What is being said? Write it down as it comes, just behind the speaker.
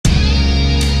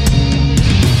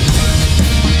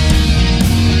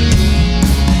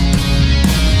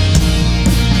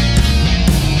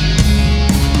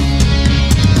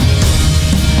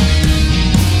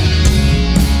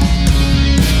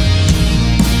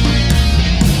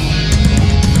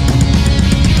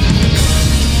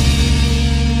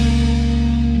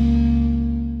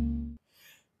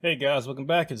Hey guys, welcome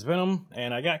back. It's Venom,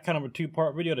 and I got kind of a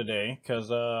two-part video today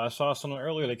because I saw something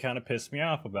earlier that kind of pissed me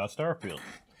off about Starfield.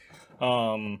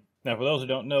 Now, for those who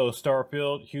don't know,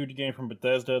 Starfield, huge game from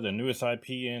Bethesda, the newest IP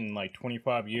in like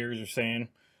 25 years, they're saying.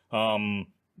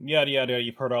 Yada yada,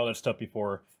 you've heard all that stuff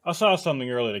before. I saw something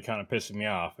earlier that kind of pissed me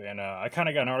off, and I kind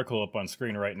of got an article up on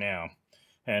screen right now.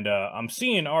 And I'm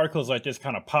seeing articles like this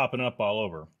kind of popping up all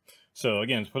over. So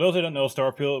again, for those who don't know,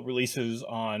 Starfield releases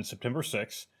on September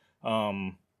 6th.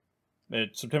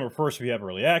 It's September 1st if you have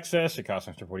early access. It costs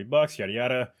extra $40, yada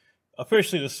yada.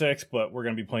 Officially the 6th, but we're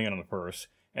going to be playing it on the 1st.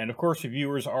 And of course,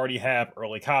 reviewers already have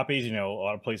early copies. You know, a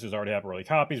lot of places already have early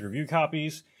copies, review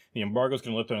copies. The embargo is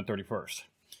going to lift on the 31st.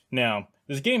 Now,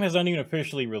 this game has not even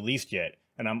officially released yet,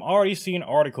 and I'm already seeing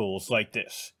articles like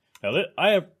this. Now, I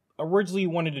have originally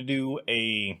wanted to do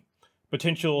a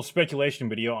potential speculation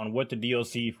video on what the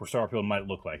DLC for Starfield might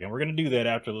look like, and we're going to do that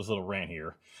after this little rant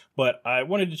here. But I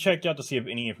wanted to check out to see if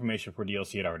any information for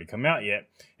DLC had already come out yet,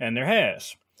 and there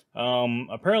has.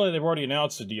 Apparently they've already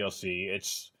announced the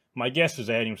DLC. My guess is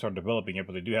they hadn't even started developing it,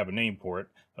 but they do have a name for it.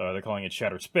 They're calling it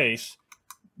Shattered Space,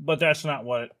 but that's not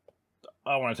what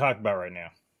I want to talk about right now.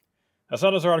 I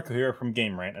saw this article here from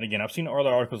Game Rant, and again, I've seen other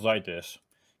articles like this,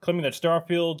 claiming that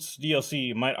Starfield's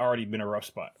DLC might already be in a rough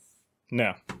spot.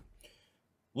 Now,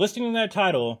 listing in that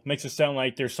title makes it sound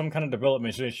like there's some kind of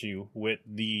development issue with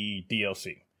the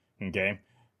DLC. Okay,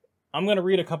 I'm gonna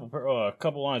read a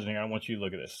couple lines in here. I want you to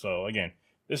look at this. So again,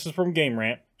 this is from Game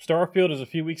Rant. Starfield is a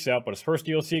few weeks out, but its first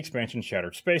DLC expansion,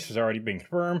 Shattered Space, has already been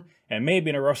confirmed and may be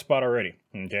in a rough spot already.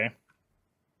 Okay,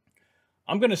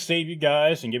 I'm gonna save you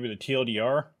guys and give you the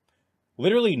TLDR.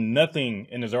 Literally nothing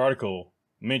in this article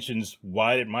mentions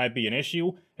why it might be an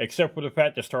issue, except for the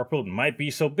fact that Starfield might be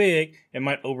so big, it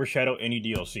might overshadow any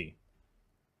DLC.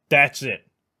 That's it.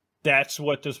 That's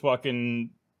what this fucking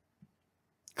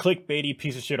clickbaity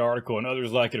piece of shit article and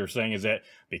others like it are saying, is that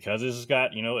because this has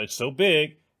got, you know, it's so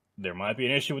big, there might be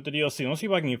an issue with the DLC. Let's see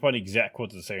if I can find the exact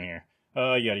quotes it's saying here.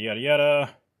 Yada yada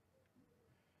yada.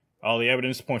 All the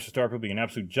evidence points to Starfield being an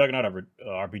absolute juggernaut of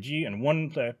RPG, and one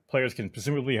that players can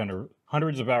presumably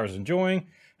hundreds of hours enjoying.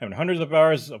 Having hundreds of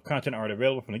hours of content already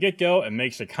available from the get-go, and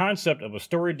makes the concept of a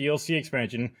story DLC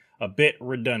expansion a bit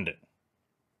redundant.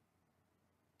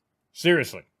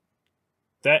 Seriously.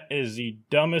 That is the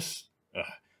dumbest...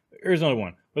 Here's another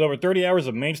one. With over 30 hours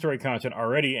of main story content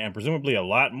already, and presumably a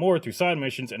lot more through side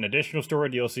missions and additional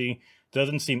story DLC,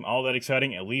 doesn't seem all that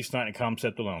exciting, at least not in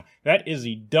concept alone. That is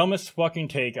the dumbest fucking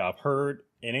take I've heard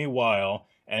in a while,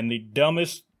 and the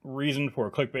dumbest reason for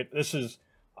a clickbait.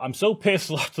 I'm so pissed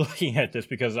looking at this,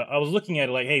 because I was looking at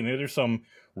it like, hey, maybe there's some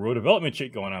real development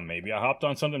shit going on. Maybe I hopped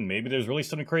on something. Maybe there's really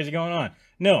something crazy going on.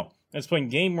 No. It's playing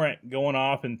Game Rant going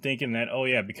off and thinking that, oh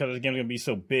yeah, because this game's going to be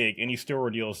so big, any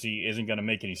story DLC isn't going to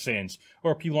make any sense,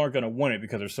 or people aren't going to want it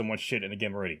because there's so much shit in the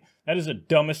game already. That is the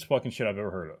dumbest fucking shit I've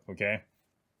ever heard of, okay?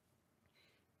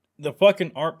 The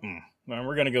fucking art...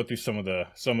 we're going to go through some of the...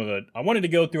 I wanted to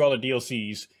go through all the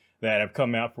DLCs that have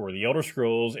come out for the Elder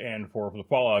Scrolls and for the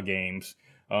Fallout games,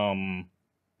 and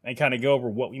kind of go over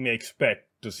what we may expect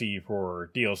to see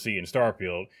for DLC in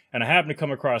Starfield. And I happened to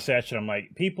come across that shit. I'm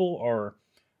like, people are...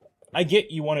 I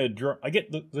get you want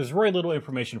to... there's very little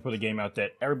information for the game out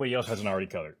that everybody else hasn't already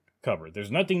covered.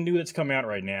 There's nothing new that's come out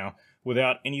right now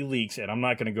without any leaks, and I'm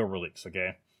not going to go over leaks,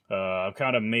 okay? I've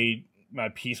kind of made my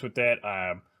peace with that.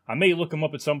 I may look them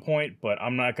up at some point, but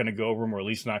I'm not going to go over them, or at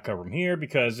least not cover them here,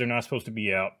 because they're not supposed to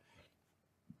be out.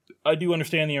 I do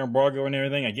understand the embargo and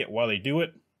everything. I get why they do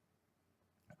it.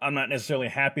 I'm not necessarily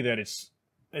happy that it's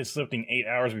lifting 8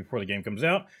 hours before the game comes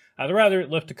out. I'd rather it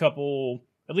lift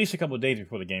at least a couple of days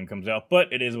before the game comes out,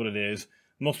 but it is what it is.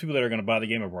 Most people that are going to buy the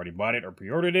game have already bought it or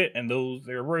pre-ordered it, and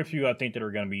there are very few, I think, that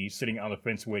are going to be sitting on the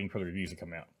fence waiting for the reviews to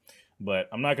come out. But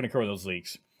I'm not going to cover those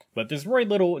leaks. But there's very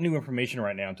little new information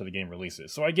right now until the game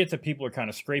releases. So I get that people are kind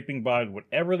of scraping by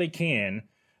whatever they can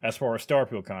as far as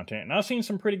Starfield content, and I've seen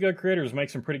some pretty good creators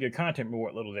make some pretty good content with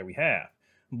what little that we have.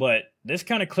 But this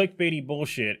kind of clickbaity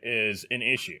bullshit is an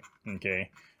issue,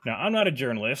 okay? Now, I'm not a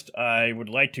journalist. I would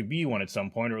like to be one at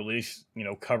some point, or at least, you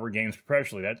know, cover games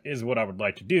professionally. That is what I would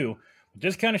like to do. But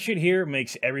this kind of shit here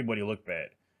makes everybody look bad.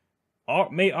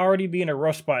 May already be in a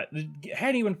rough spot. It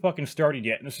hadn't even fucking started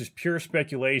yet, and this is pure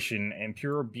speculation and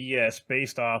pure BS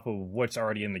based off of what's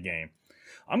already in the game.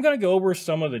 I'm going to go over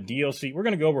some of the DLC. We're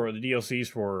going to go over the DLCs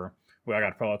for, well, I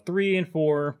got Fallout 3 and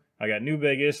 4. I got New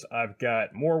Vegas. I've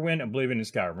got Morrowind, Oblivion, and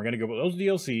Skyrim. We're going to go over those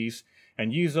DLCs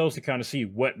and use those to kind of see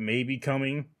what may be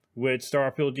coming with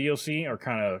Starfield DLC, or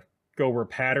kind of go over a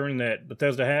pattern that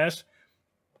Bethesda has.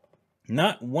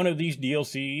 Not one of these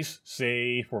DLCs,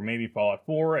 say for maybe Fallout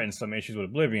 4 and some issues with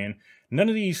Oblivion, none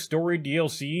of these story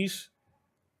DLCs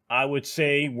I would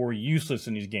say were useless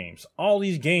in these games. All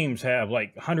these games have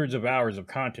like hundreds of hours of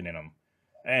content in them.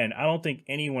 And I don't think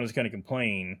anyone is going to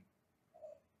complain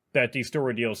that these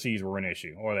story DLCs were an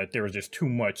issue, or that there was just too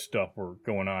much stuff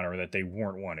going on, or that they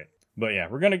weren't wanted. But yeah,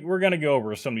 we're gonna go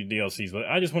over some of these DLCs. But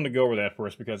I just want to go over that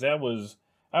first because that was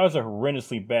a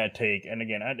horrendously bad take. And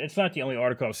again, it's not the only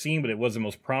article I've seen, but it was the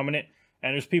most prominent.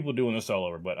 And there's people doing this all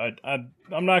over. But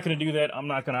I'm not going to do that. I'm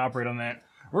not going to operate on that.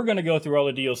 We're going to go through all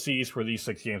the DLCs for these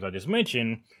 6 games I just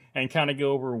mentioned and kind of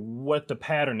go over what the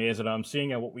pattern is that I'm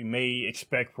seeing and what we may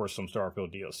expect for some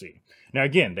Starfield DLC. Now,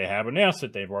 again, they have announced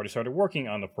that they've already started working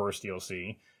on the first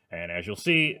DLC. And as you'll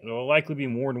see, there will likely be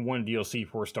more than one DLC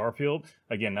for Starfield.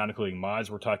 Again, not including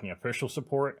mods. We're talking official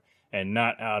support and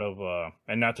not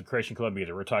the Creation Club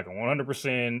either. We're talking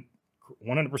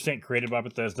 100% created by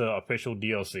Bethesda official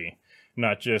DLC,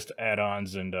 not just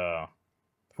add-ons and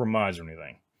for mods or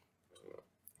anything.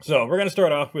 So we're going to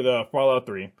start off with Fallout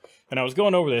 3. And I was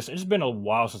going over this. It's been a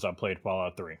while since I played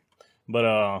Fallout 3.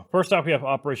 But first off, we have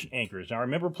Operation Anchorage. Now, I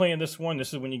remember playing this one.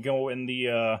 This is when you go in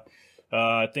the,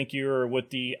 I think you're with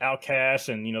the outcasts,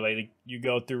 and, you know, you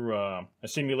go through a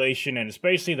simulation, and it's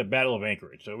basically the Battle of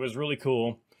Anchorage. So it was really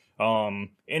cool. In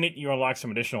it, you unlock some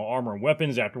additional armor and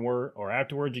weapons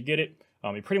afterwards you get it.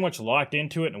 You're pretty much locked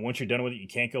into it, and once you're done with it, you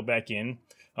can't go back in.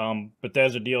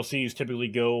 Bethesda DLCs typically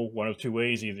go one of two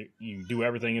ways. Either you do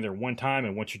everything either one time,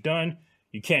 and once you're done,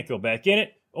 you can't go back in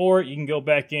it, or you can go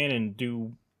back in and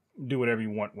do whatever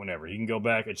you want whenever. You can go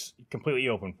back. It's completely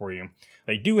open for you.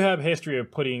 They do have a history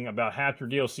of putting about half your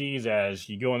DLCs as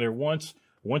you go in there once.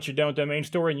 Once you're done with that main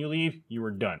story and you leave, you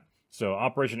are done. So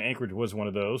Operation Anchorage was one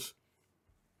of those.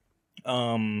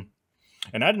 And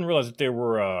I didn't realize that there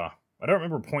were, I don't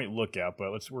remember Point Lookout,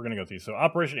 but we're going to go through. So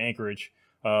Operation Anchorage,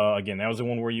 again, that was the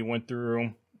one where you went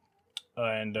through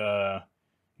and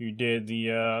you did the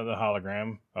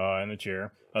hologram in the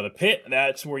chair. The Pit,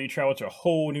 that's where you travel to a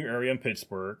whole new area in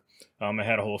Pittsburgh. It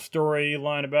had a whole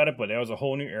storyline about it, but that was a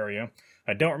whole new area.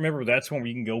 I don't remember if that's one where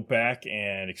you can go back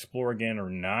and explore again or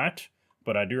not,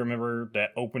 but I do remember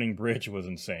that opening bridge was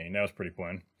insane. That was pretty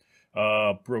fun.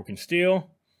 Broken Steel.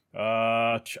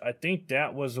 I think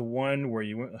that was the one where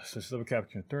you went, level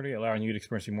capture 30, allowing you to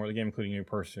experience more of the game, including new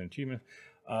person achievement.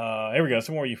 Here we go,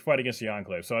 somewhere you fight against the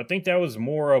Enclave. So I think that was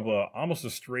more of almost a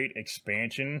straight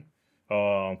expansion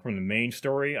from the main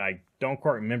story. I don't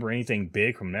quite remember anything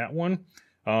big from that one.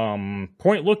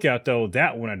 Point Lookout, though,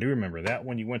 that one I do remember. That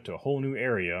one you went to a whole new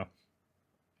area.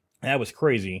 That was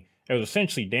crazy. It was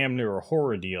essentially damn near a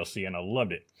horror DLC, and I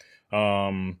loved it.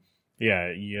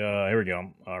 Yeah, here we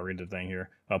go. I'll read the thing here.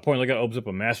 Point Lookout opens up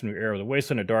a massive new area of the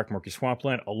wasteland, a dark, murky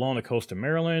swampland along the coast of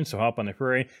Maryland, so hop on the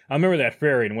ferry. I remember that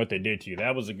ferry and what they did to you.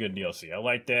 That was a good DLC. I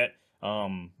like that.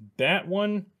 That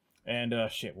one, and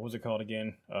shit, what was it called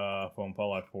again? From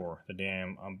Fallout 4. The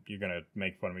damn, you're going to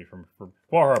make fun of me from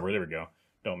Far Harbor. There we go.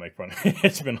 Don't make fun of me.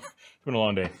 It's been a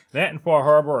long day. That and Far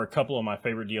Harbor are a couple of my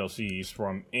favorite DLCs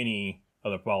from any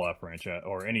other Fallout franchise,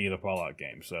 or any of the Fallout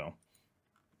games, so.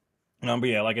 But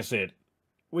yeah, like I said,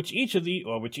 which each of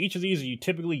these you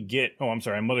typically get. Oh, I'm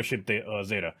sorry, Mothership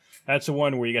Zeta. That's the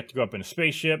one where you got to go up in a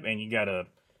spaceship and you gotta.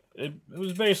 It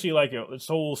was basically like this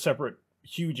whole separate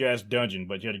huge ass dungeon,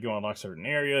 but you had to go unlock certain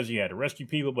areas. You had to rescue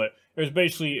people, but it was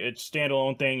basically its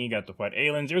standalone thing. You got to fight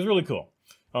aliens. It was really cool.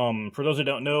 For those that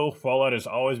don't know, Fallout has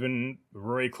always been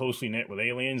very closely knit with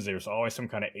aliens. There's always some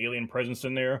kind of alien presence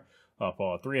in there.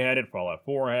 Fallout 3 had it. Fallout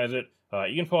 4 has it.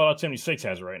 Even Fallout 76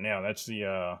 has it right now. That's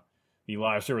the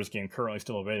live service game currently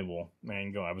still available.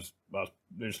 Man,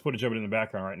 there's footage of it in the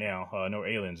background right now. No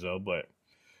aliens though, but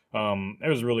it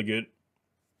was really good.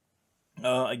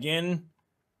 Again,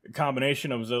 a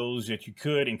combination of those that you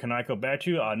could and cannot go back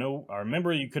to. I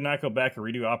remember you could not go back and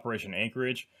redo Operation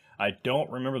Anchorage. I don't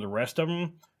remember the rest of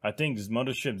them. I think this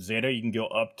Mothership Zeta, you can go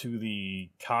up to the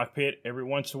cockpit every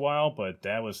once in a while, but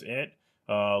that was it.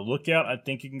 Lookout, I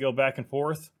think you can go back and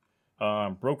forth.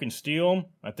 Broken Steel,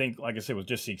 I think, like I said, was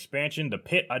just the expansion. The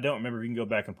Pit, I don't remember if you can go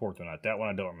back and forth or not. That one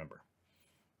I don't remember.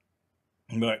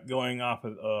 But going off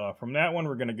of, from that one,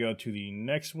 we're going to go to the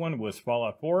next one, was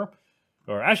Fallout 4.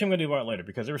 Or actually, I'm going to do that later,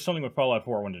 because there was something with Fallout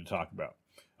 4 I wanted to talk about.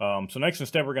 So next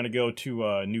instead, we're going to go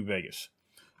to New Vegas.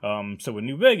 So with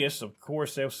New Vegas, of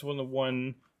course, that was the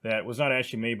one that was not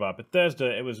actually made by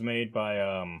Bethesda. It was made by,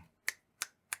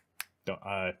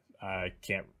 I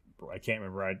can't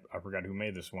remember. I forgot who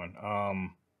made this one.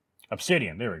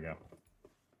 Obsidian. There we go.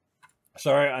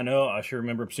 Sorry, I know I should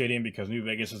remember Obsidian because New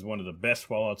Vegas is one of the best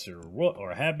Fallouts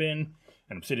or have been,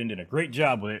 and Obsidian did a great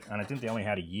job with it. And I think they only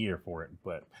had a year for it.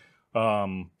 But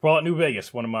Fallout New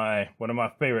Vegas, one of my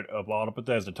favorite of all the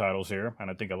Bethesda titles here, and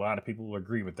I think a lot of people will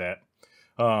agree with that.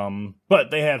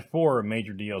 But they had 4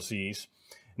 major DLCs.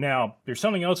 Now, there's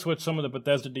something else with some of the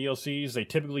Bethesda DLCs. They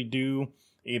typically do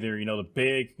either, the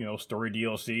big, story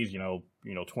DLCs,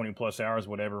 20 plus hours,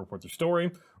 whatever, worth of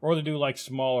story, or they do like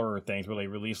smaller things where they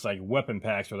release like weapon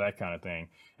packs or that kind of thing.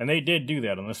 And they did do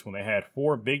that on this one. They had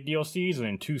 4 big DLCs and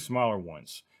then 2 smaller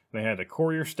ones. They had the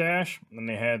Courier Stash, and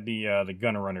they had the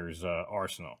Gunrunner's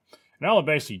Arsenal. And all it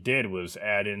basically did was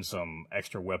add in some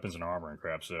extra weapons and armor and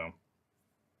crap, so...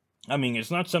 I mean, it's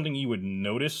not something you would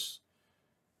notice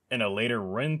in a later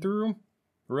run-through,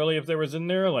 really, if there was in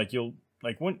there. Like,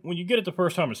 when you get it the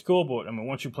first time, it's cool, but, I mean,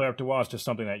 once you play up to a while, it's just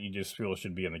something that you just feel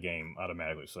should be in the game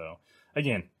automatically, so...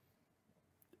 Again,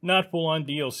 not full-on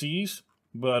DLCs,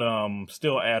 but,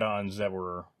 still add-ons that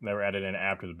were added in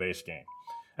after the base game.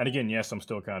 And again, yes, I'm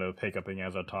still kind of hiccuping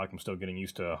as I talk. I'm still getting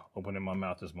used to opening my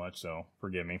mouth as much, so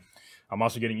forgive me. I'm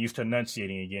also getting used to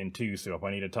enunciating again, too, so if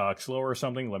I need to talk slower or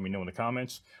something, let me know in the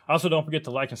comments. Also, don't forget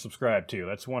to like and subscribe, too.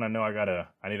 That's one I know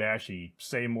I need to actually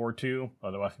say more, too,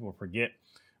 otherwise people forget.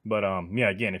 But, yeah,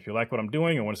 again, if you like what I'm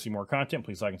doing and want to see more content,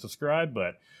 please like and subscribe.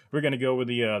 But we're going to go with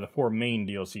the 4 main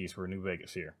DLCs for New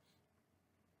Vegas here.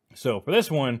 So, for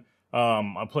this one...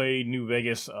 I played New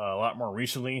Vegas a lot more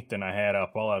recently than I had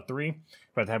Fallout 3. In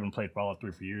fact, I haven't played Fallout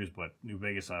 3 for years, but New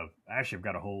Vegas, I've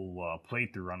got a whole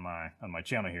playthrough on my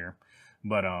channel here.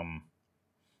 But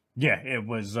yeah, it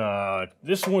was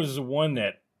this was the one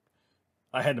that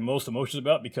I had the most emotions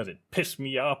about because it pissed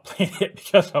me off playing it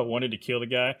because I wanted to kill the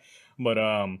guy. But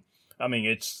I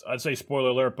mean, I'd say spoiler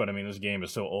alert, but I mean, this game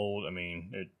is so old. I mean,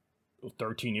 it was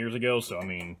 13 years ago, so I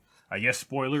mean, I guess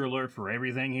spoiler alert for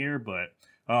everything here, but.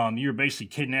 You were basically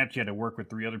kidnapped. You had to work with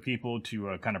 3 other people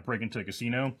to kind of break into a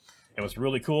casino. It was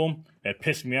really cool. It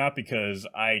pissed me off because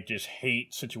I just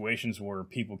hate situations where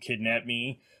people kidnap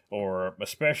me, or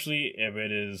especially if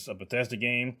it is a Bethesda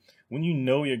game. When you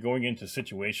know you're going into a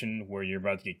situation where you're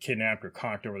about to get kidnapped or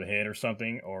conked over the head or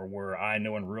something, or where I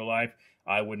know in real life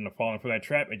I wouldn't have fallen for that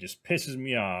trap, it just pisses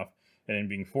me off. And then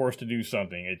being forced to do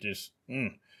something, it just...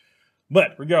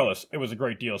 But regardless, it was a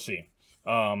great DLC.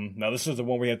 Now this is the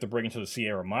one we have to bring into the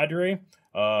Sierra Madre.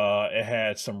 It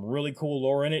had some really cool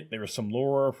lore in it. There was some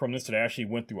lore from this that actually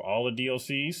went through all the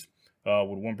DLCs,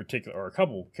 with one particular, or a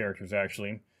couple characters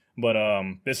actually. But,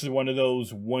 this is one of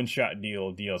those one-shot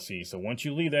DLCs. So once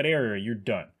you leave that area, you're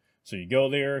done. So you go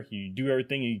there, you do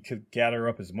everything, you could gather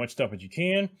up as much stuff as you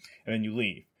can, and then you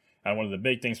leave. And one of the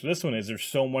big things for this one is there's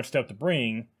so much stuff to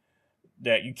bring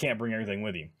that you can't bring everything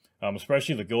with you.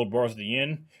 Especially the gold bars at the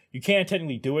end. You can't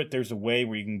technically do it. There's a way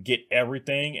where you can get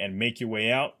everything and make your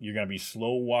way out. You're going to be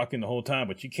slow walking the whole time,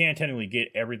 but you can't technically get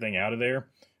everything out of there.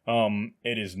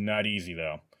 It is not easy,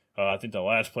 though. I think the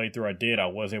last playthrough I did, I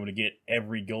was able to get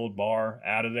every gold bar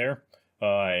out of there.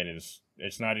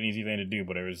 It's not an easy thing to do,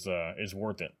 but it's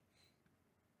worth it.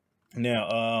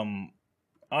 Now,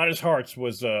 Honest Hearts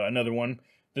was another one.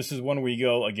 This is one where you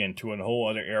go, again, to a whole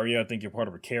other area. I think you're part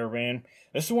of a caravan.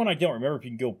 This is one I don't remember if you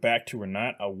can go back to or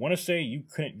not. I want to say you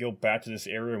couldn't go back to this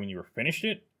area when you were finished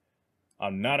it.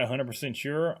 I'm not 100%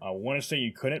 sure. I want to say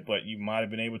you couldn't, but you might have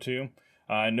been able to.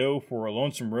 I know for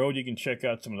Lonesome Road, you can check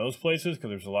out some of those places, because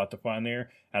there's a lot to find there.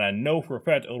 And I know for a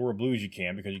fact Old World Blues you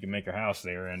can, because you can make a house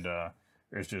there, and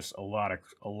there's just a lot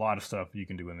of stuff you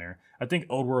can do in there. I think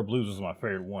Old World Blues was my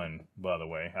favorite one, by the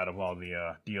way, out of all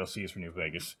the DLCs for New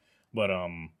Vegas. But,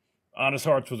 Honest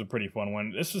Hearts was a pretty fun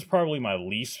one. This is probably my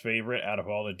least favorite out of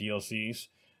all the DLCs.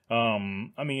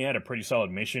 I mean, it had a pretty solid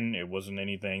mission. It wasn't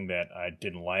anything that I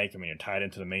didn't like. I mean, it tied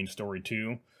into the main story,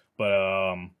 too. But,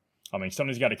 I mean,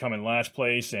 something's got to come in last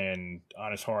place, and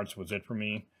Honest Hearts was it for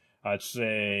me. I'd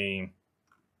say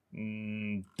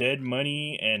Dead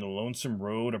Money and Lonesome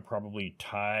Road are probably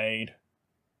tied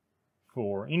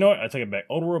for... You know what? I take it back.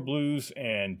 Old World Blues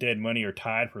and Dead Money are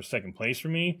tied for second place for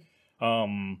me.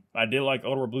 I did like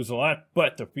Old World Blues a lot,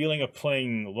 but the feeling of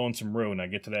playing Lonesome Road, and I'll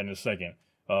get to that in a second,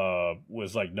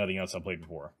 was like nothing else I played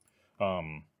before.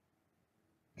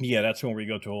 Yeah, that's when we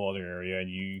go to a whole other area, and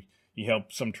you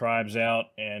help some tribes out,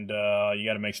 and you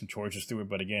got to make some choices through it.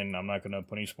 But again, I'm not going to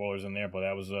put any spoilers in there, but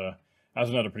that was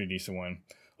another pretty decent one.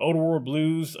 Old World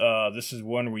Blues, this is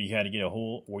one where you had to get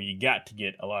you got to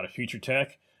get a lot of future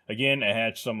tech. Again, it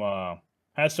had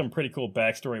some pretty cool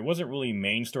backstory. It wasn't really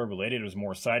main story related. It was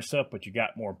more side stuff, but you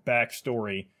got more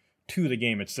backstory to the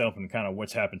game itself and kind of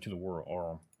what's happened to the world,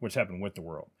 or what's happened with the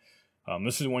world.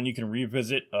 This is one you can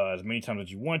revisit as many times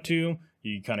as you want to.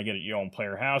 You kind of get your own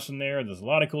player house in there. There's a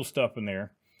lot of cool stuff in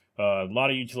there. A lot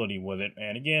of utility with it.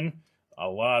 And again, a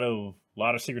lot of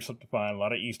secret stuff to find, a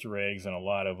lot of Easter eggs, and a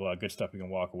lot of good stuff you can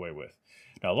walk away with.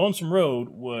 Now, Lonesome Road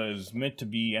was meant to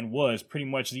be, and was pretty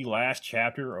much the last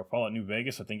chapter of Fallout New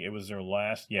Vegas. I think it was their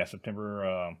last,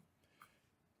 September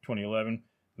 2011.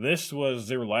 This was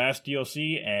their last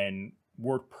DLC and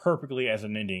worked perfectly as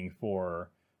an ending for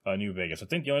New Vegas. I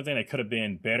think the only thing that could have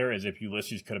been better is if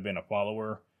Ulysses could have been a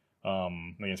follower.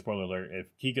 Again, spoiler alert, if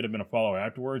he could have been a follower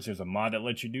afterwards, there's a mod that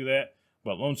lets you do that.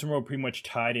 But Lonesome Road pretty much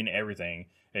tied in everything.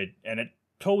 It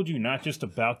told you not just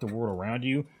about the world around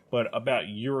you, but about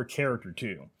your character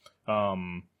too.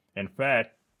 In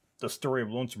fact, the story of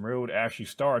Lonesome Road actually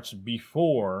starts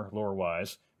before,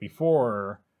 lore-wise,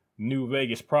 before New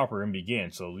Vegas proper and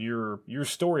begins. So your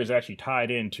story is actually tied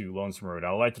into Lonesome Road.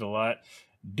 I liked it a lot.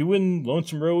 Doing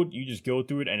Lonesome Road, you just go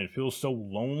through it and it feels so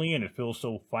lonely and it feels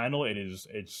so final.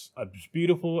 It's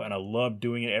beautiful and I love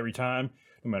doing it every time.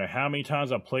 No matter how many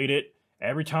times I played it,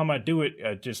 every time I do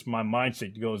it, just my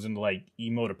mindset goes into like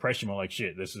emo depression. I'm like,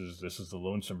 shit, this is the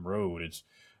Lonesome Road.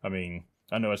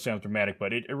 I know it sounds dramatic,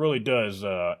 but it really does.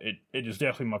 It is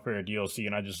definitely my favorite DLC,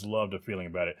 and I just love the feeling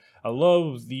about it. I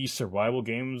love these survival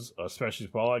games, especially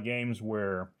Fallout games,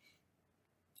 where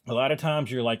a lot of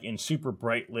times you're like in super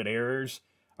bright lit areas.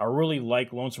 I really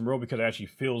like Lonesome Road because it actually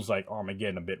feels like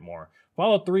Armageddon a bit more.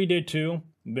 Fallout 3 did too,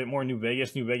 a bit more New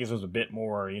Vegas. New Vegas was a bit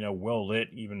more, well lit,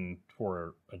 even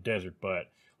for a desert. But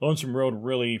Lonesome Road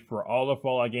really, for all the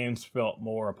Fallout games, felt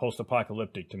more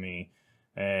post-apocalyptic to me,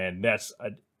 and that's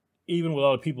even with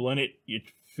all the people in it, it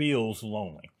feels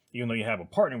lonely. Even though you have a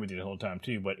partner with you the whole time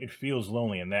too, but it feels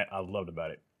lonely, and that I loved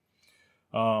about it.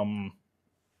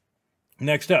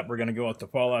 Next up, we're going to go up to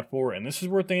Fallout 4, and this is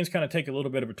where things kind of take a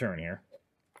little bit of a turn here.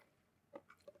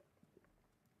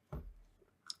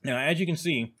 Now, as you can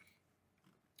see,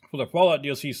 for the Fallout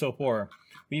DLC so far,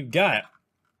 we've got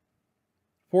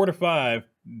 4 to 5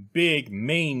 big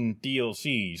main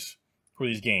DLCs for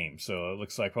these games. So it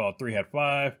looks like Fallout 3 had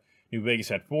 5, New Vegas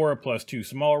had 4, plus 2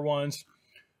 smaller ones.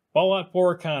 Fallout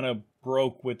 4 kind of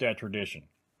broke with that tradition.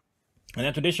 And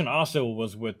that tradition also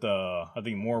was with, I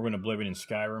think, Morrowind, Oblivion, and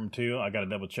Skyrim, too. I got to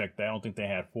double check that. I don't think they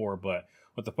had 4, but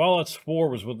with the Fallout 4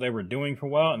 was what they were doing for a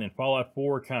while, and then Fallout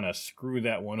 4 kind of screwed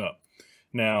that one up.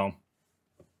 Now,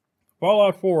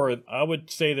 Fallout 4, I would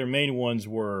say their main ones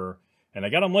were, and I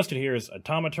got them listed here, as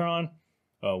Automatron,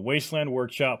 Wasteland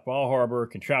Workshop, Fall Harbor,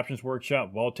 Contraptions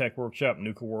Workshop, Vault-Tec Workshop,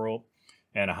 Nuka World,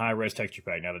 and a high-res texture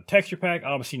pack. Now, the texture pack,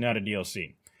 obviously not a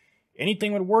DLC.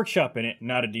 Anything with Workshop in it,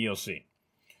 not a DLC.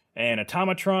 And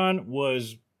Automatron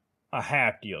was a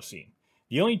half DLC.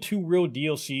 The only 2 real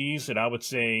DLCs that I would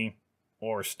say,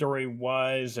 or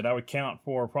story-wise, that I would count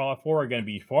for Fallout 4 are going to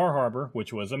be Far Harbor,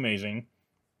 which was amazing,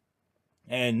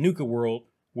 and Nuka World,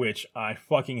 which I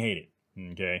fucking hated.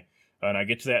 Okay? And I'll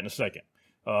get to that in a second.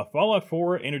 Fallout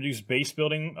 4 introduced base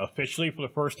building officially for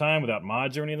the first time without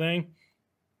mods or anything.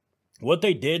 What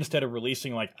they did, instead of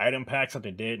releasing like item packs like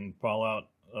they did in Fallout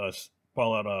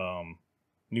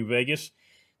New Vegas,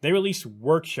 they released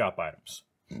workshop items.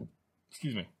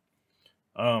 Excuse me.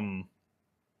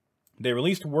 They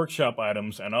released workshop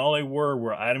items, and all they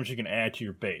were items you can add to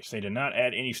your base. They did not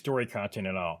add any story content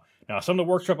at all. Now, some of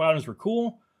the workshop items were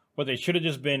cool, but they should have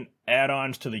just been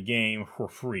add-ons to the game for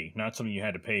free, not something you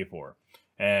had to pay for.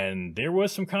 And there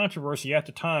was some controversy at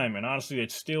the time, and honestly,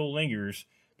 it still lingers,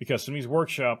 because some of these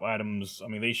workshop items,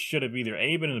 they should have either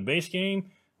A, been in the base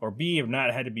game, or B, if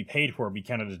not, had to be paid for, be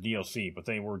counted as DLC, but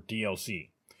they were DLC.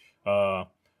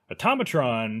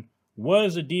 Automatron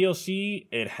was a DLC.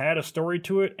 It had a story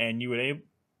to it, and you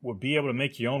would be able to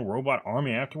make your own robot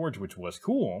army afterwards, which was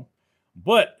cool,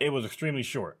 but it was extremely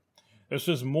short. This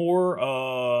was more,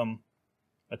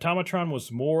 Automatron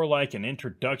was more like an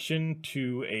introduction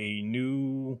to a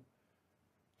new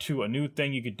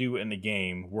thing you could do in the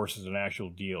game versus an actual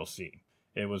DLC.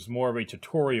 It was more of a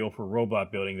tutorial for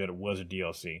robot building than it was a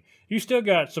DLC. You still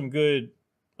got a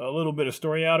little bit of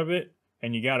story out of it,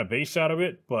 and you got a base out of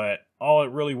it, but all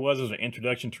it really was an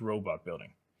introduction to robot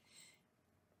building.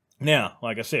 Now,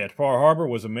 like I said, Far Harbor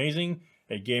was amazing.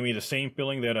 It gave me the same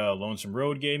feeling that Lonesome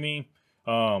Road gave me,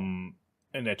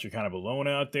 and that you're kind of alone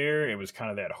out there. It was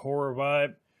kind of that horror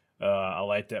vibe. I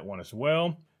liked that one as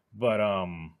well. But,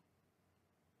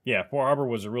 yeah, Far Harbor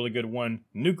was a really good one.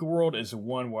 Nuka World is the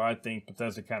one where I think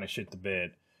Bethesda kind of shit the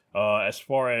bed. As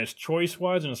far as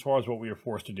choice-wise and as far as what we were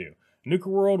forced to do. Nuka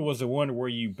World was the one where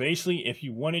you basically, if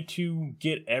you wanted to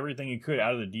get everything you could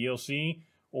out of the DLC,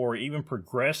 or even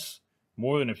progress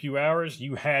more than a few hours,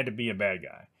 you had to be a bad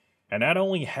guy. And not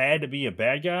only had to be a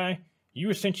bad guy,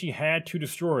 you essentially had to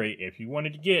destroy, if you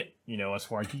wanted to get, as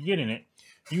far as you get in it,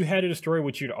 you had to destroy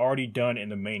what you'd already done in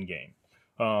the main game.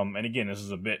 And again, this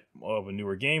is a bit of a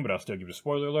newer game, but I'll still give you a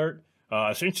spoiler alert.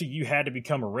 Essentially, you had to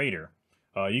become a raider.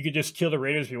 You could just kill the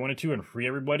raiders if you wanted to and free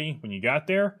everybody when you got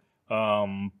there.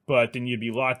 But then you'd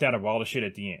be locked out of all the shit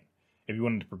at the end. If you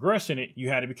wanted to progress in it, you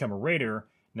had to become a raider.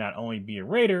 not only be a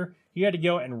raider, you had to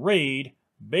go and raid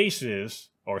bases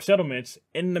or settlements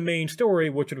in the main story,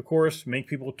 which would of course make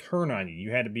people turn on you.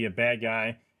 You had to be a bad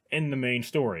guy in the main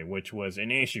story, which was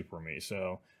an issue for me.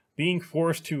 So being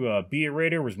forced to be a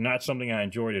raider was not something I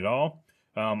enjoyed at all.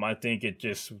 I think it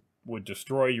just would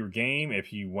destroy your game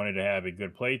if you wanted to have a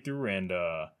good playthrough, and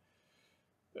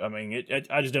I mean,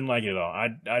 I just didn't like it at all. I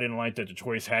didn't like that the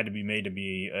choice had to be made to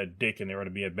be a dick and there to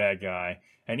be a bad guy.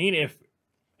 And even if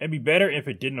it'd be better if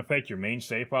it didn't affect your main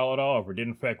save file at all, if it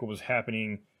didn't affect what was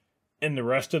happening in the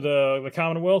rest of the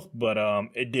Commonwealth, but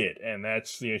it did, and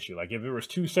that's the issue. Like, if there was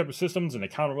two separate systems and the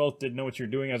Commonwealth didn't know what you're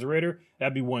doing as a raider,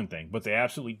 that'd be one thing. But they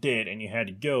absolutely did, and you had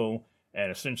to go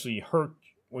and essentially hurt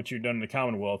what you've done in the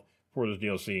Commonwealth for this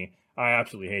DLC. I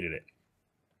absolutely hated it.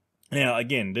 Now,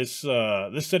 again, this set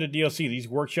of DLC, these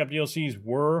workshop DLCs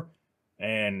were,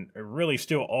 and really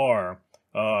still are,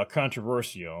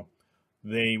 controversial.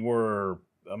 They were,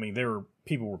 I mean,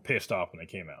 people were pissed off when they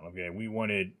came out. Okay, we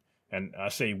wanted, and I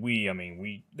say we, I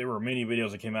mean, there were many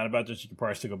videos that came out about this. You could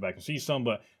probably still go back and see some,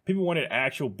 but people wanted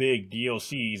actual big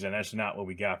DLCs, and that's not what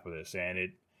we got for this. And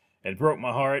it broke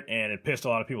my heart, and it pissed a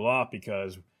lot of people off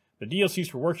because the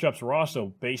DLCs for workshops were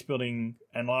also base building,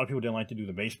 and a lot of people didn't like to do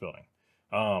the base building.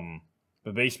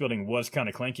 The base building was kind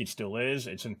of clunky. It still is.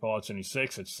 It's in Fallout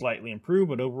 76. It's slightly improved,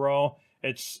 but overall,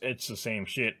 it's the same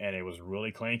shit, and it was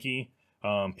really clunky.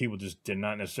 People just did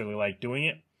not necessarily like doing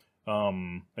it.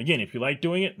 Again, if you like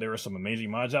doing it, there are some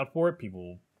amazing mods out for it.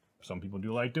 Some people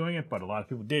do like doing it, but a lot of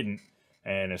people didn't.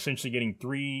 And essentially getting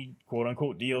 3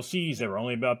 quote-unquote DLCs that were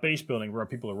only about base building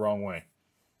rubbed people the wrong way.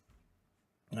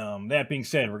 That being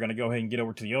said, we're going to go ahead and get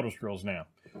over to the Elder Scrolls now.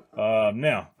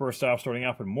 Now, first off, starting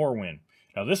off with Morrowind.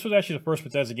 Now, this was actually the first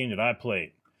Bethesda game that I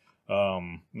played. Let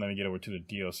me get over to the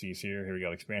DLCs here. Here we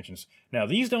go, expansions. Now,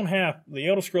 these don't have, the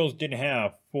Elder Scrolls didn't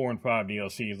have 4 and 5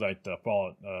 DLCs like the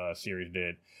Fallout series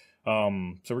did.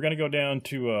 So we're going to go down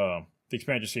to the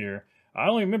expansions here. I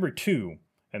only remember 2,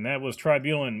 and that was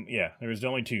Tribunal and, yeah, there was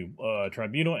only 2,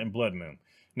 Tribunal and Blood Moon.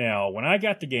 Now, when I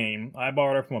got the game, I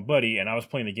borrowed it from a buddy, and I was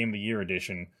playing the Game of the Year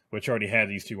edition, which already had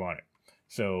these 2 on it.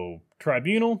 So,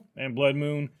 Tribunal and Blood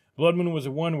Moon. Blood Moon was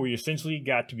the one where you essentially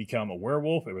got to become a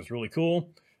werewolf. It was really cool.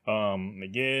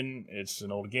 Again, it's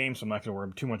an old game, so I'm not going to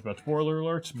worry too much about spoiler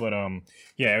alerts, but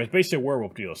yeah, it was basically a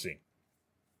werewolf DLC.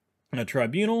 Now,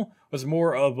 Tribunal was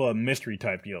more of a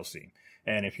mystery-type DLC.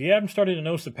 And if you haven't started to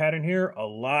notice the pattern here, a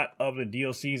lot of the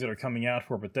DLCs that are coming out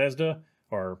for Bethesda,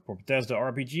 or for Bethesda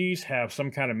RPGs, have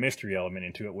some kind of mystery element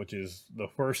into it, which is the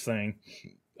first thing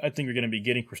I think you're going to be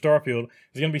getting for Starfield,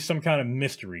 is going to be some kind of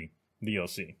mystery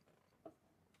DLC.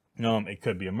 It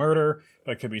could be a murder,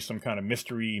 it could be some kind of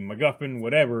mystery MacGuffin,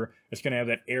 whatever. It's going to have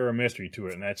that air of mystery to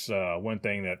it, and that's one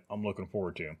thing that I'm looking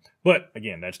forward to. But,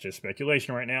 again, that's just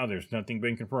speculation right now. There's nothing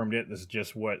been confirmed yet. This is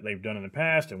just what they've done in the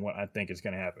past and what I think is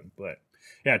going to happen. But,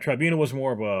 yeah, Tribunal was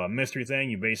more of a mystery thing.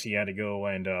 You basically had to go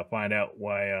and find out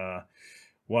why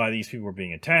these people were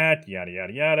being attacked, yada,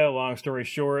 yada, yada. Long story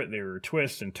short, there were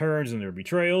twists and turns and there were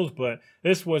betrayals, but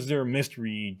this was their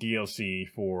mystery DLC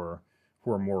for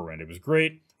Morrowind. It was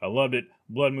great. I loved it.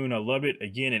 Blood Moon, I loved it.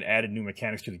 Again, it added new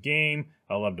mechanics to the game.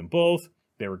 I loved them both.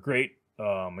 They were great.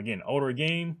 Again, older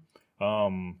game.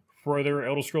 Further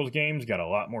Elder Scrolls games got a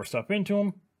lot more stuff into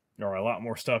them, or a lot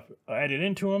more stuff added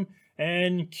into them.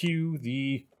 And cue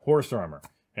the horse armor.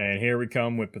 And here we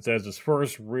come with Bethesda's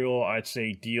first real, I'd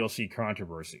say, DLC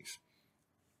controversies.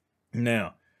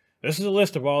 Now, this is a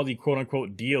list of all the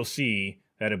quote-unquote DLC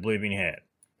that Oblivion had.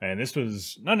 And this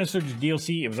was not necessarily just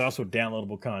DLC, it was also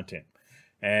downloadable content.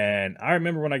 And I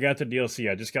remember when I got the DLC,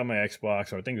 I just got my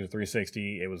Xbox, or I think it was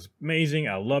 360. It was amazing.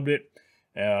 I loved it.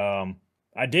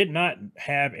 I did not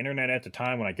have internet at the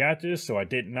time when I got this, so I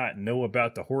did not know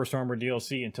about the Horse Armor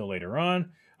DLC until later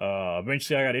on.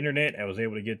 Eventually I got internet. I was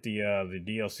able to get the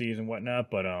DLCs and whatnot.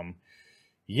 But,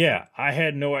 yeah, I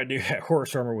had no idea that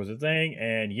Horse Armor was a thing.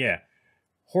 And, yeah,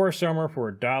 Horse Armor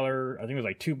for $1. I think it was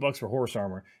like $2 for Horse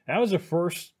Armor. That was the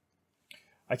first...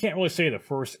 I can't really say the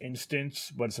first instance,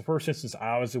 but it's the first instance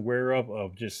I was aware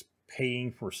of just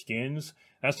paying for skins.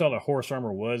 That's all the Horse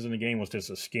Armor was in the game, was just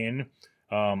a skin.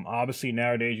 Obviously,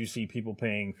 nowadays you see people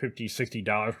paying $50,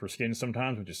 $60 for skins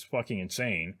sometimes, which is fucking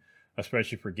insane,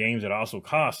 especially for games that also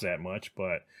cost that much.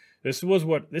 But this is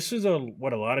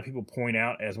what a lot of people point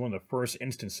out as one of the first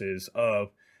instances of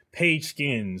paid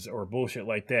skins or bullshit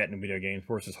like that in video games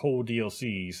versus whole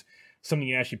DLCs. Something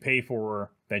you actually pay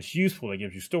for that's useful, that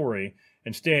gives you story.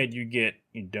 Instead, you get,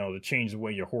 to change the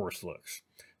way your horse looks.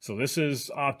 So this is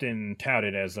often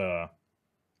touted as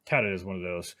count it as one of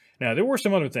those. Now, there were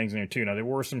some other things in there, too. Now, there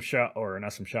were some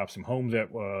some homes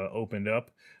that opened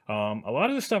up. A lot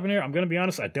of the stuff in there, I'm going to be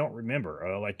honest, I don't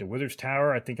remember. Like the Wizard's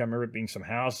Tower, I think I remember it being some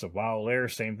house. The Wild Lair,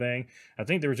 same thing. I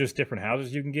think there were just different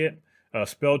houses you can get.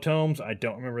 Spell Tomes, I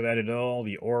don't remember that at all.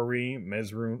 The Orrery,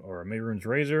 Mehrunes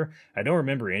Razor, I don't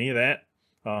remember any of that.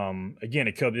 Again,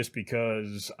 it could just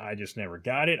because I just never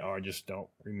got it, or I just don't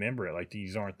remember it. Like,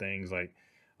 these aren't things like...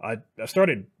 I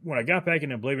started, when I got back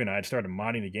in Oblivion, I had started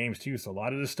modding the games too, so a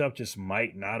lot of this stuff just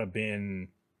might not have been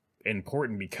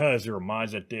important because there were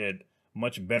mods that did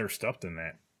much better stuff than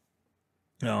that.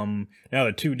 Now,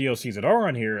 the 2 DLCs that are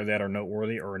on here that are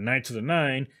noteworthy are Knights of the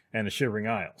Nine and the Shivering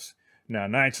Isles. Now,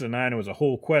 Knights of the Nine was a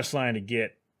whole quest line to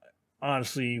get,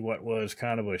 honestly, what was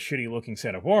kind of a shitty-looking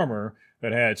set of armor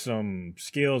that had some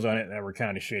skills on it that were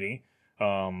kind of shitty.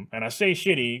 And I say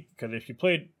shitty because if you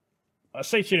played... I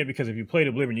say shitty because if you played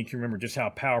Oblivion, you can remember just how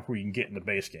powerful you can get in the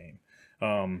base game.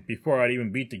 Before I'd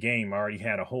even beat the game, I already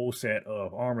had a whole set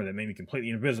of armor that made me completely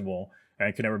invisible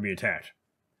and could never be attacked.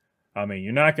 I mean,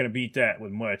 you're not going to beat that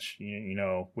with much, you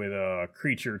know, with a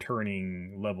creature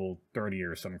turning level 30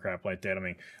 or some crap like that. I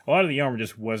mean, a lot of the armor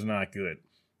just was not good.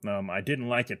 I didn't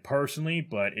like it personally,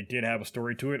 but it did have a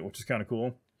story to it, which is kind of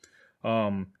cool.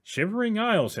 Shivering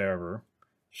Isles, however...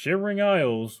 Shivering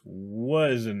Isles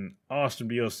was an awesome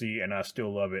DLC, and I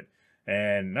still love it.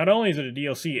 And not only is it a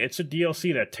DLC, it's a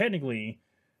DLC that technically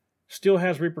still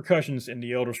has repercussions in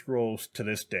the Elder Scrolls to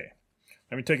this day.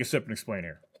 Let me take a sip and explain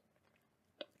here.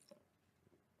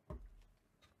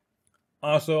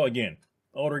 Also, again,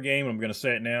 older game, I'm going to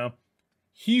say it now.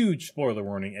 Huge spoiler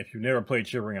warning if you've never played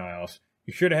Shivering Isles.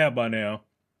 You should have by now,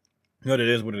 but it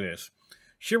is what it is.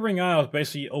 Shivering Isles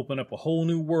basically open up a whole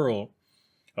new world.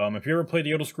 If you ever played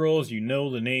the Elder Scrolls, you know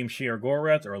the name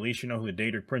Sheogorath, or at least you know who the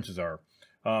Daedric princes are.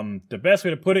 The best way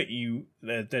to put it,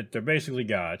 that they're basically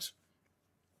gods.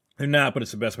 They're not, but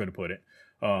it's the best way to put it,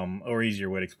 or easier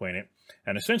way to explain it.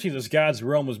 And essentially, this god's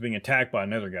realm was being attacked by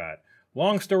another god.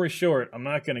 Long story short, I'm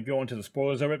not going to go into the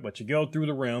spoilers of it, but you go through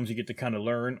the realms, you get to kind of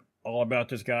learn all about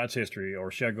this god's history, or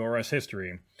Sheogorath's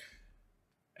history.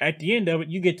 At the end of it,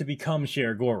 you get to become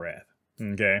Sheogorath.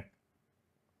 Okay?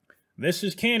 This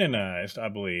is canonized, I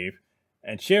believe,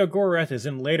 and Sheogorath is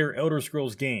in later Elder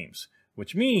Scrolls games,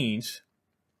 which means,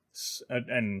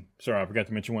 and sorry, I forgot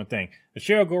to mention one thing. The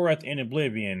Sheogorath in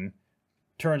Oblivion,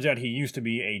 turns out he used to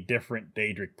be a different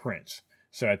Daedric prince.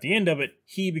 So at the end of it,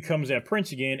 he becomes that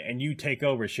prince again, and you take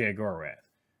over Sheogorath.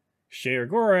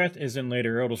 Sheogorath is in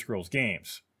later Elder Scrolls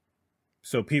games.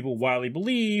 So people widely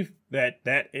believe that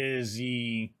that is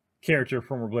the character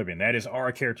from Oblivion. That is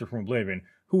our character from Oblivion,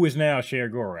 who is now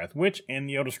Sheogorath, which in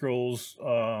the Elder Scrolls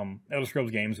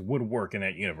games would work in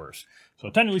that universe. So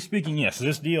technically speaking, yes,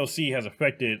 this DLC has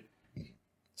affected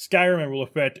Skyrim and will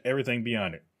affect everything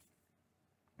beyond it.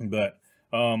 But,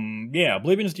 yeah,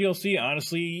 Oblivion's DLC,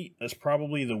 honestly, is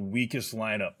probably the weakest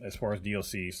lineup as far as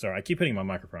DLC. Sorry, I keep hitting my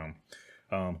microphone.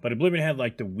 But Oblivion had,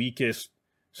 like, the weakest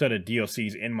set of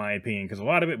DLCs, in my opinion, because a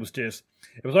lot of it was just,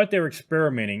 it was like they were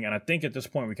experimenting, and I think at this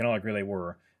point we can all agree they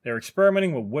were. They're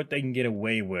experimenting with what they can get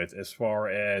away with as far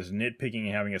as nitpicking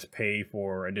and having us pay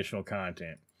for additional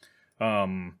content.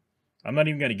 I'm not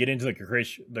even going to get into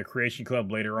the Creation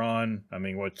Club later on. I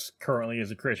mean, what's currently is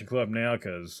the Creation Club now,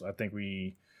 because I think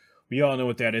we all know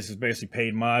what that is. It's basically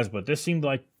paid mods, but this seemed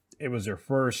like it was their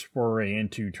first foray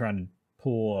into trying to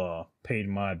pull paid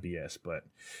mod BS, but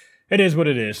it is what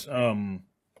it is.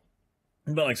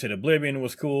 But like I said, Oblivion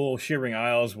was cool. Shivering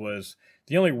Isles was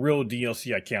the only real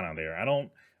DLC I count on there.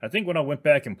 I think when I went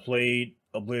back and played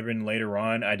Oblivion later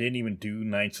on, I didn't even do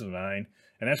Knights of the Nine.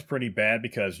 And that's pretty bad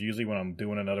because usually when I'm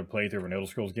doing another playthrough of an Elder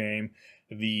Scrolls game,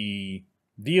 the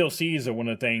DLCs are one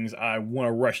of the things I want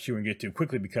to rush to and get to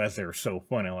quickly because they're so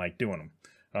fun and I like doing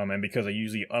them. And because they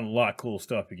usually unlock cool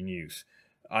stuff you can use.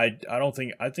 I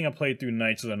think I played through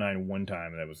Knights of the Nine one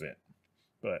time and that was it.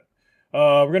 But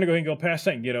we're going to go ahead and go past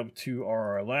that and get up to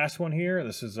our last one here.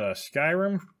 This is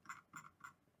Skyrim.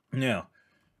 Now,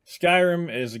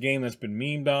 Skyrim is a game that's been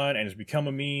memed on and has become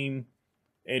a meme.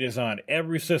 It is on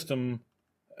every system.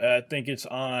 I think it's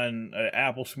on an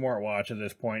Apple smartwatch at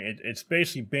this point. It's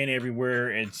basically been everywhere.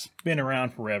 It's been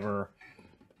around forever.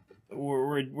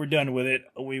 We're done with it.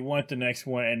 We want the next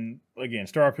one. And again,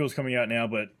 Starfield's coming out now,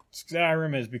 but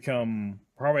Skyrim has become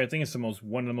probably, I think it's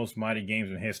one of the most mighty games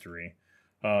in history.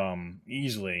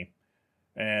 Easily.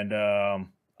 And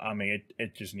I mean,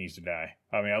 it just needs to die.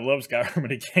 I mean, I love Skyrim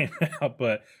when it came out,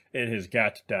 but it has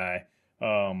got to die.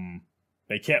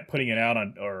 They kept putting it out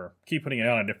on, or keep putting it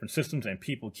out on different systems, and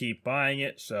people keep buying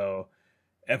it, so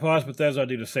If I was Bethesda, I'd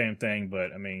do the same thing,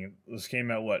 but I mean, this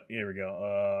came out, what? Here we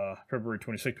go. February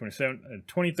 26,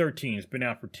 2013. It's been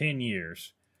out for 10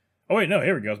 years. Oh, wait, no,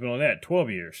 here we go. It's been on that. 12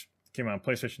 years. Came out on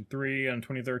PlayStation 3 in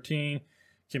 2013.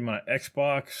 Came out on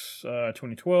Xbox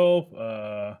 2012.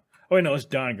 Oh, wait, no, it's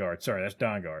Dawn Guard. Sorry, that's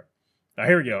Dawn Guard.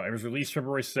 Here we go. It was released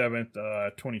February 7th,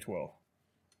 2012.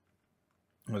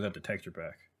 Was that the texture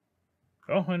pack?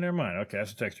 Oh, never mind. Okay,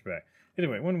 that's the texture pack.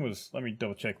 Anyway, let me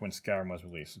double check when Skyrim was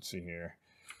released. Let's see here.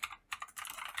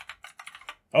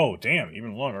 Oh, damn,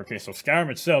 even longer. Okay, so Skyrim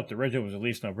itself, the original was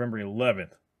released November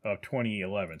 11th of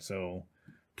 2011. So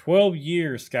 12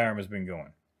 years Skyrim has been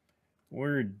going.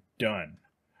 We're done.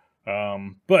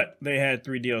 But they had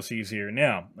 3 DLCs here.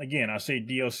 Now, again, I say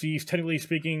DLCs. Technically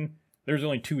speaking, there's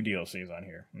only 2 DLCs on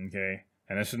here, okay?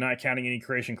 And this is not counting any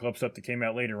Creation Club stuff that came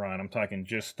out later on. I'm talking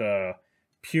just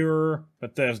pure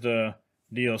Bethesda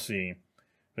DLC.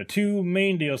 The 2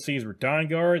 main DLCs were Dawn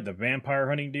Guard, the Vampire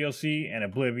Hunting DLC, and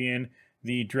Oblivion,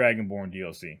 the Dragonborn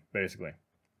DLC, basically.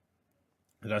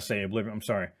 Did I say Oblivion? I'm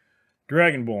sorry.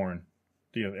 Dragonborn.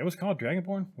 It was called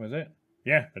Dragonborn? Was it?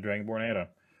 Yeah, the Dragonborn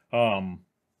add-on.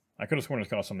 I could have sworn it was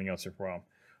called something else here for a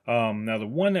while. Now, the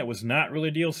one that was not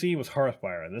really DLC was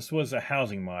Hearthfire. This was a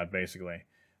housing mod, basically.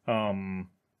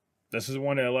 This is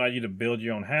one that allowed you to build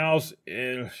your own house.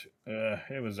 It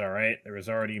was alright. There was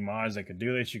already mods that could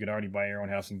do this. You could already buy your own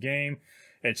house in game.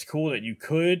 It's cool that you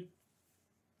could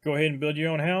go ahead and build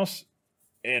your own house.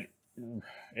 It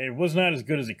was not as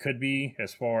good as it could be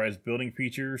as far as building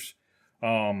features.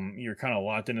 You're kind of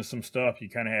locked into some stuff. You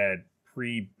kind of had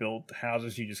pre-built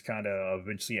houses you just kind of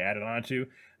eventually added onto.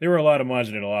 There were a lot of mods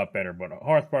that did a lot better, but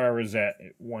Hearthfire was that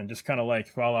one, just kind of like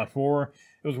Fallout 4.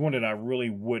 It was one that I really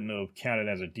wouldn't have counted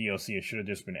as a DLC. It should have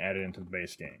just been added into the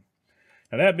base game.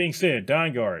 Now that being said,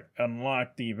 Dawn Guard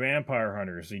unlocked the Vampire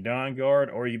Hunters, the Dawn Guard,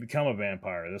 or you become a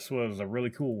vampire. This was a really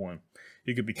cool one.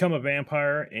 You could become a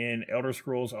vampire in Elder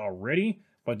Scrolls already,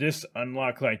 but this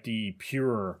unlocked like the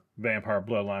pure vampire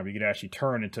bloodline where you could actually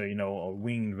turn into, you know, a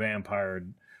winged vampire,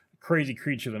 crazy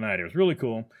creature of the night. It was really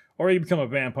cool. Or you become a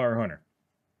vampire hunter.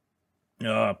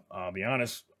 I'll be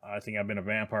honest, I think I've been a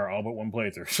vampire all but one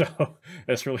playthrough, so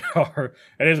that's really hard.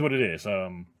 It is what it is.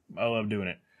 I love doing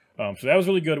it. So that was a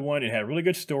really good one. It had a really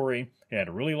good story. It had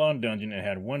a really long dungeon. It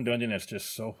had one dungeon that's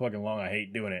just so fucking long. I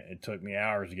hate doing it. It took me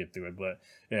hours to get through it, but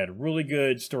it had really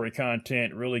good story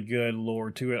content, really good lore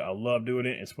to it. I love doing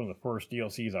it. It's one of the first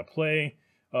DLCs I play.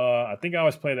 I think I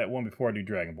always play that one before I do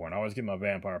Dragonborn. I always get my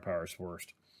vampire powers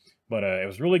first. But it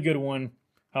was a really good one.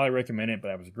 Highly recommend it, but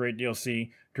that was a great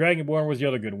DLC. Dragonborn was the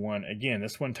other good one. Again,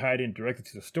 this one tied in directly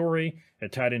to the story.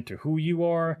 It tied into who you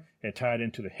are. It tied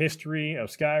into the history of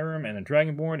Skyrim and then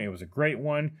Dragonborn. It was a great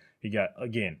one. You got,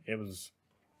 again, it was...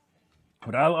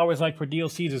 What I always like for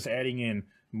DLCs is adding in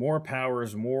more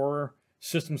powers, more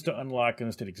systems to unlock, and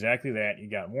this did exactly that. You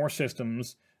got more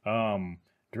systems.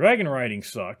 Dragon riding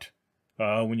sucked.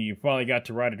 When you finally got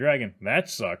to ride a dragon, that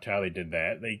sucked how they did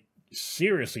that. They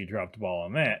seriously dropped the ball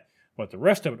on that. But the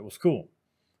rest of it was cool.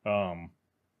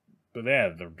 But yeah,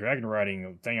 the dragon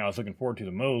riding thing I was looking forward to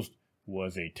the most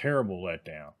was a terrible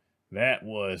letdown. That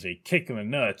was a kick in the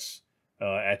nuts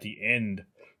at the end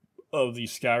of the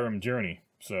Skyrim journey.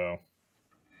 So,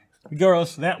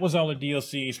 regardless, that was all the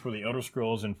DLCs for the Elder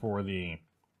Scrolls and for the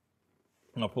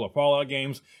Fallout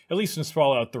games, at least since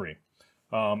Fallout 3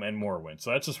 and Morrowind.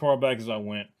 So that's as far back as I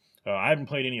went. I haven't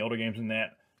played any older games than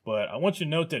that, but I want you to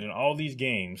note that in all these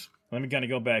games, let me kind of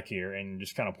go back here and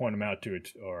just kind of point them out to it,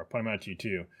 or point them out to you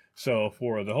too. So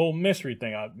for the whole mystery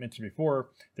thing I mentioned before,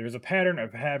 there's a pattern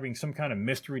of having some kind of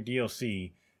mystery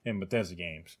DLC in Bethesda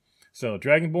games. So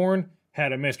Dragonborn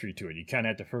had a mystery to it. You kind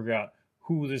of have to figure out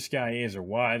who this guy is, or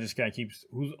why this guy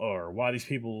or why these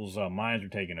people's minds are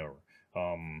taken over.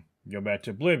 Go back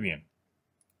to Oblivion.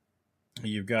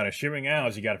 You've got a Shivering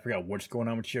Isles. You got to figure out what's going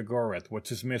on with Sheogorath. What's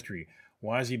his mystery?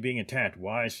 Why is he being attacked?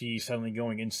 Why is he suddenly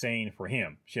going insane for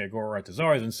him? Sheogorath is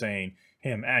always insane.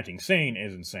 Him acting sane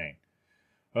is insane.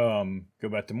 Go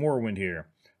back to Morrowind here.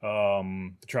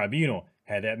 The Tribunal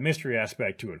had that mystery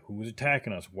aspect to it. Who's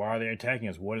attacking us? Why are they attacking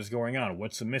us? What is going on?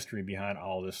 What's the mystery behind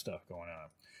all this stuff going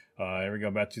on? Here we go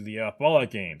back to the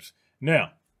Fallout games.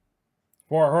 Now,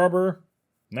 Far Harbor,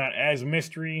 not as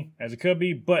mystery as it could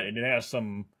be, but it has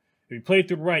some... If you played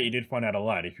through it right, you did find out a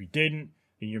lot. If you didn't,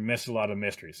 then you missed a lot of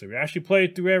mystery. So if you actually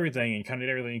played through everything and kind of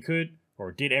did everything you could,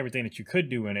 or did everything that you could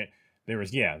do in it, there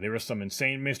was some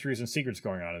insane mysteries and secrets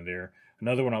going on in there.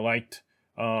 Another one I liked,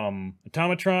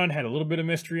 Automatron had a little bit of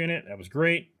mystery in it. That was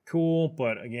great, cool,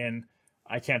 but again,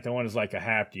 I count that one as like a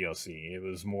half DLC. It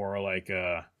was more like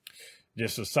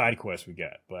just a side quest we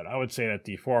got. But I would say that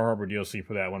the Far Harbor DLC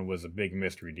for that one was a big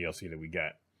mystery DLC that we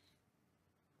got.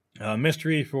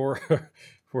 Mystery for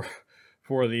for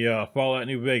for the Fallout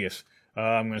New Vegas.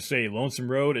 I'm gonna say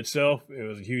Lonesome Road itself. It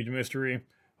was a huge mystery.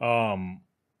 Um,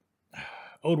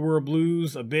 Old World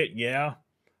Blues a bit, yeah.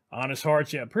 Honest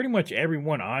Hearts, yeah. Pretty much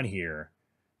everyone on here,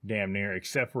 damn near,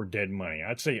 except for Dead Money.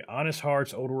 I'd say Honest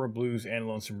Hearts, Old World Blues, and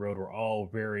Lonesome Road were all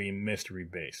very mystery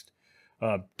based.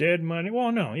 Dead Money,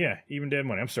 well, no, yeah, even Dead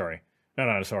Money. I'm sorry, not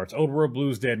Honest Hearts. Old World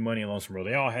Blues, Dead Money, and Lonesome Road.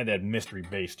 They all had that mystery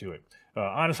base to it.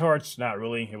 Honest Hearts, not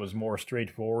really. It was more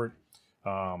straightforward.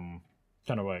 Um,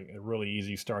 Kind of like a really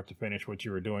easy start to finish what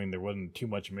you were doing. There wasn't too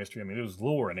much mystery. I mean, there was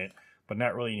lore in it, but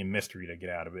not really any mystery to get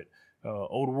out of it.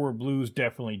 Old World Blues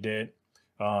definitely did.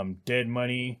 Dead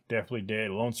Money definitely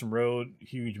did. Lonesome Road,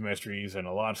 huge mysteries and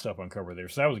a lot of stuff uncovered there.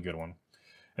 So that was a good one.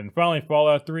 And finally,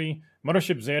 Fallout 3.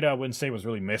 Mothership Zeta, I wouldn't say was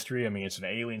really mystery. I mean, it's an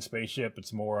alien spaceship.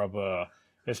 It's more of a,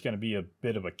 it's going to be a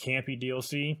bit of a campy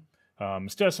DLC.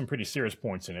 It still has some pretty serious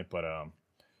points in it, but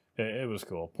it was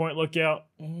cool. Point Lookout,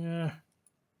 yeah.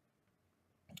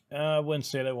 I wouldn't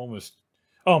say that one was.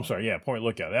 Oh, I'm sorry. Yeah, Point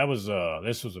Lookout. That was.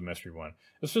 This was a mystery one.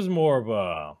 This was more of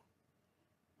a.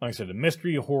 Like I said, the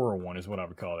mystery horror one is what I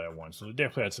would call that one. So it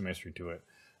definitely had some mystery to it.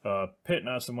 Pit,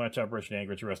 not so much. Operation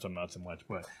Anchorage, the rest of them, not so much.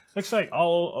 But looks like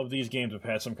all of these games have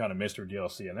had some kind of mystery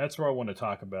DLC, and that's where I want to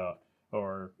talk about,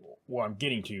 or what I'm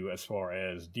getting to as far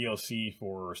as DLC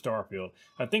for Starfield.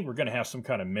 I think we're going to have some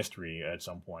kind of mystery at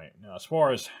some point. Now, as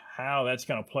far as how that's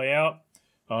going to play out,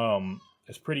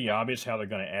 it's pretty obvious how they're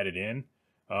going to add it in.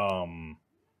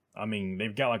 I mean,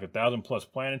 they've got like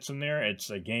 1,000+ planets in there. It's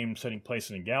a game setting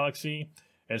place in a galaxy.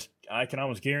 As I can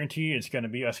almost guarantee it's going to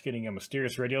be us getting a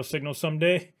mysterious radio signal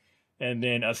someday, and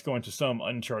then us going to some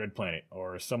uncharted planet,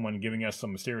 or someone giving us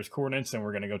some mysterious coordinates, and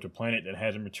we're going to go to a planet that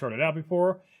hasn't been charted out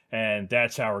before, and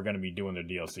that's how we're going to be doing the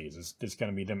DLCs. It's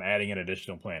going to be them adding in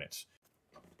additional planets.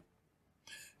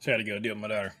 So I had to go deal with my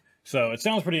daughter. So it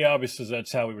sounds pretty obvious as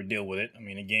that's how we would deal with it. I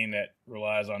mean, a game that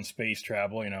relies on space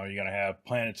travel, you know, you're going to have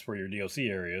planets for your DLC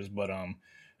areas, but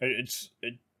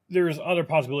there's other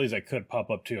possibilities that could pop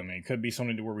up too. I mean, it could be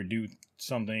something to where we do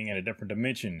something in a different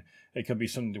dimension. It could be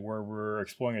something to where we're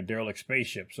exploring a derelict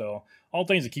spaceship. So all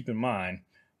things to keep in mind,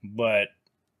 but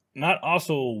not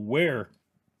also where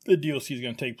the DLC is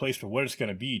going to take place, but what it's going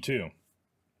to be too.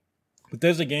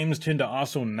 Bethesda games tend to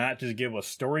also not just give us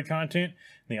story content,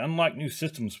 they unlock new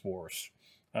systems for us.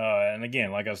 And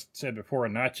again, like I said before,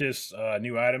 not just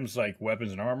new items like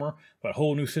weapons and armor, but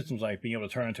whole new systems like being able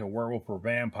to turn into a werewolf or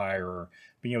vampire, or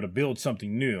being able to build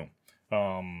something new.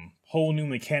 Whole new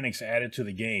mechanics added to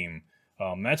the game.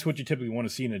 That's what you typically want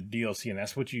to see in a DLC, and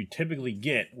that's what you typically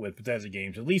get with Bethesda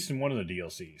games, at least in one of the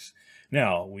DLCs.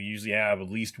 Now, we usually have at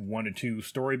least 1 to 2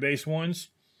 story-based ones.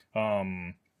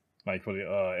 Like for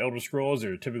the Elder Scrolls,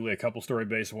 there are typically a couple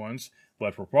story-based ones.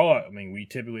 But for Fallout, I mean, we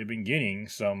typically have been getting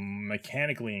some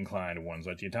mechanically inclined ones,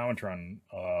 like the Automatron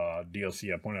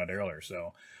DLC I pointed out earlier.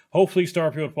 So hopefully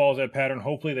Starfield follows that pattern.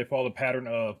 Hopefully they follow the pattern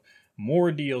of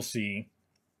more DLC,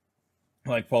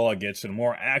 like Fallout gets, and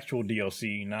more actual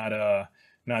DLC,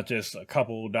 not just a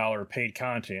couple dollar paid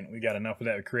content. We got enough of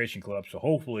that with Creation Club. So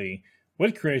hopefully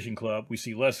with Creation Club, we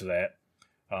see less of that.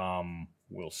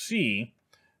 We'll see.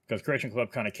 Because Creation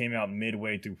Club kind of came out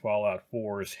midway through Fallout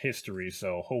 4's history,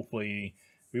 so hopefully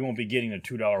we won't be getting the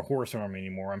 $2 horse army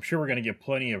anymore. I'm sure we're going to get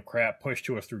plenty of crap pushed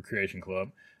to us through Creation Club,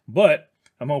 but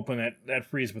I'm hoping that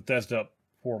frees Bethesda up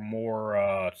for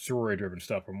more story-driven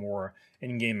stuff, or more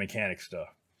in-game mechanic stuff.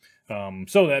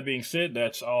 So that being said,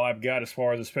 that's all I've got as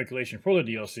far as the speculation for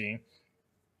the DLC.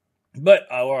 But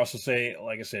I will also say,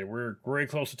 like I said, we're very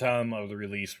close to time of the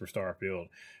release for Starfield.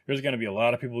 There's going to be a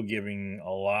lot of people giving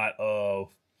a lot of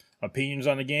opinions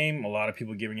on the game, a lot of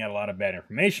people giving out a lot of bad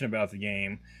information about the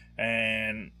game,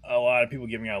 and a lot of people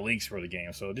giving out leaks for the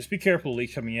game. So just be careful of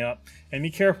leaks coming out, and be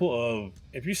careful of,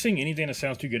 if you're seeing anything that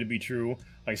sounds too good to be true,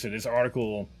 like I said, this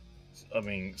article, I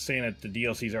mean, saying that the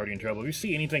DLC is already in trouble, if you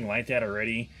see anything like that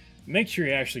already, make sure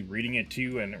you're actually reading it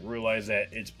too, and realize that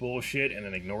it's bullshit, and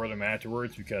then ignore them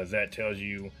afterwards, because that tells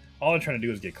you all they're trying to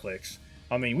do is get clicks.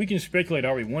 I mean, we can speculate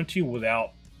all we want to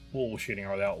without bullshitting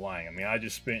or without lying. I mean, I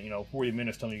just spent 40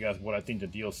 minutes telling you guys what I think the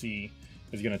DLC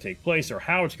is going to take place, or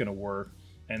how it's going to work,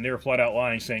 and they're flat out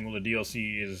lying, saying, well, the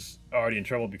DLC is already in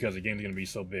trouble because the game's going to be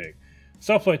so big.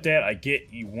 Stuff like that, I get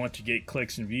you want to get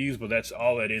clicks and views, but that's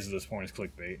all that is at this point, is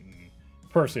clickbait, and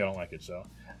personally I don't like it. So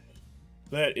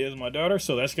that is my daughter,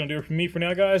 so that's going to do it for me for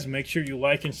now, guys. Make sure you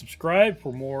like and subscribe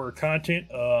for more content.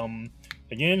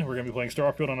 Again, we're going to be playing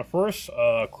Starfield on the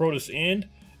 1st. Crota's End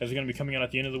is going to be coming out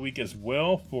at the end of the week as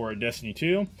well for Destiny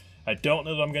 2. I don't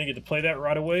know that I'm going to get to play that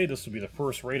right away. This will be the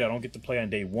first raid I don't get to play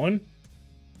on day 1,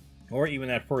 or even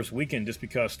that first weekend, just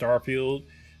because Starfield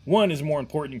one is more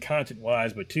important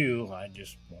content-wise, but two, I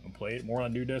just want to play it more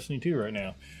than I do Destiny 2 right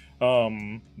now.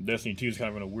 Destiny 2 is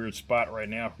kind of in a weird spot right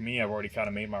now for me. I've already kind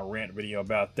of made my rant video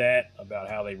about that, about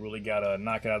how they really got to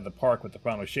knock it out of the park with the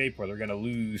final shape, where they're going to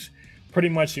lose pretty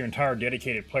much their entire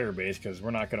dedicated player base, because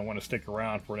we're not going to want to stick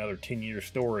around for another 10-year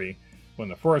story when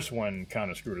the first one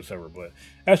kind of screwed us over. But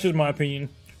that's just my opinion.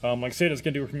 Like I said, that's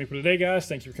going to do it for me for today, guys.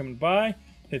 Thanks for coming by.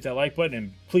 Hit that like button,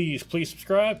 and please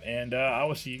subscribe, and I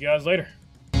will see you guys later.